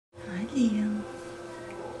Liam.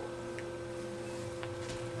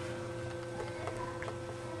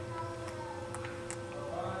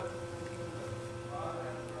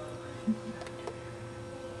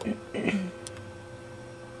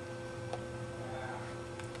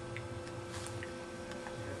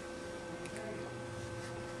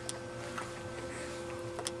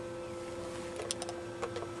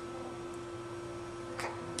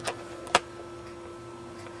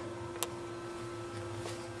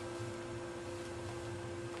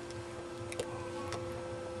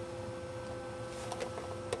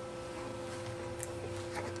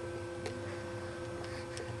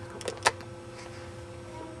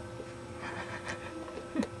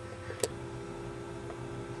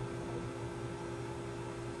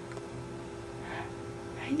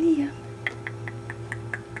 Hi, Liam.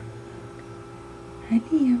 Hi,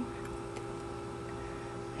 Liam.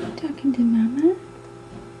 Are you talking to Mama? Are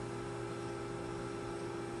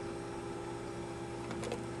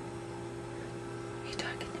you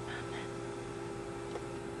talking to Mama?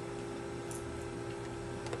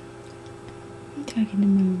 Are you talking to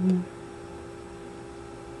Mama?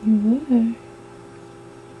 You were.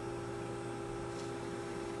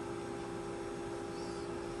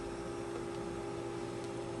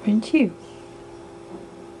 Weren't you?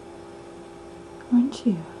 Weren't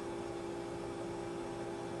you?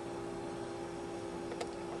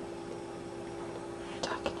 You're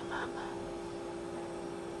talking to Mama.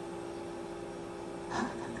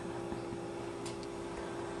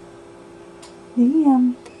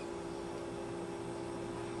 Liam.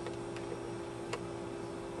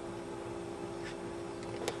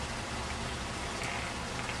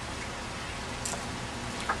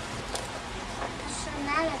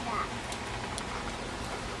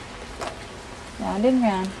 Round and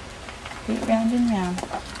round. Feet round and round.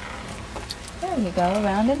 There you go,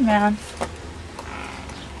 round and round.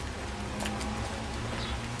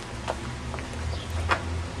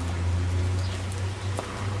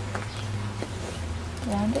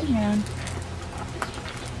 Round and round.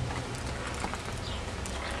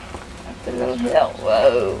 Up the little hill.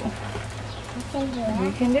 Whoa.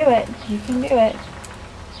 You can do it. You can do it.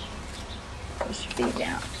 Push your feet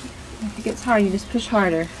down. If it gets hard, you just push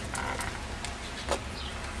harder.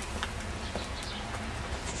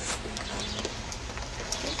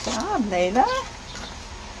 Good job, Layla.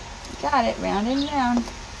 You got it. Round and round.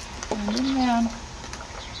 Round and round.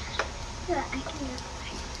 Whoa.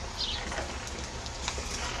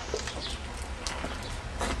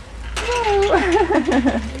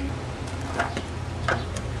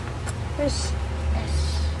 Push.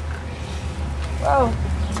 Whoa.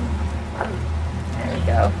 There we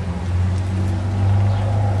go.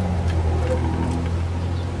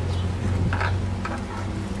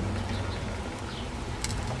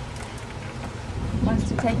 Wants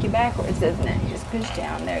to take you backwards, doesn't it? You just push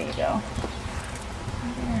down. There you go.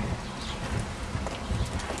 There.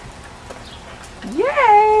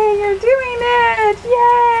 Yay! You're doing it!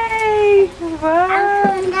 Yay!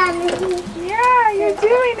 Fun! Yeah, you're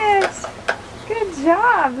doing it! Good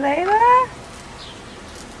job, Layla!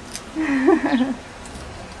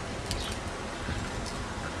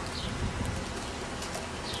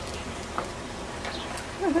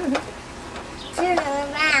 Turn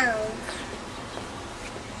around.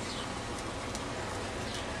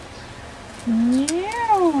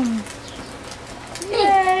 Yeah.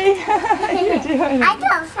 Yay! You're doing it. I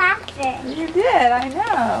go faster. You did, I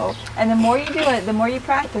know. And the more you do it, the more you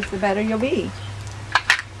practice, the better you'll be.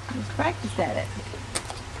 Just practice at it.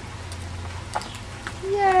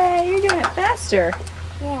 Yay, you're doing it faster.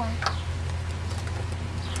 Yeah.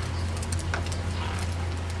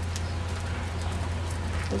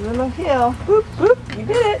 The little hill. Boop, boop, you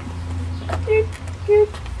did it. Doop, doop.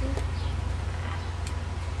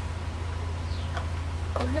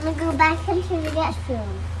 We're gonna go back into the guest room.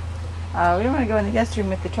 We don't want to go in the guest room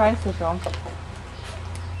with the tricycle.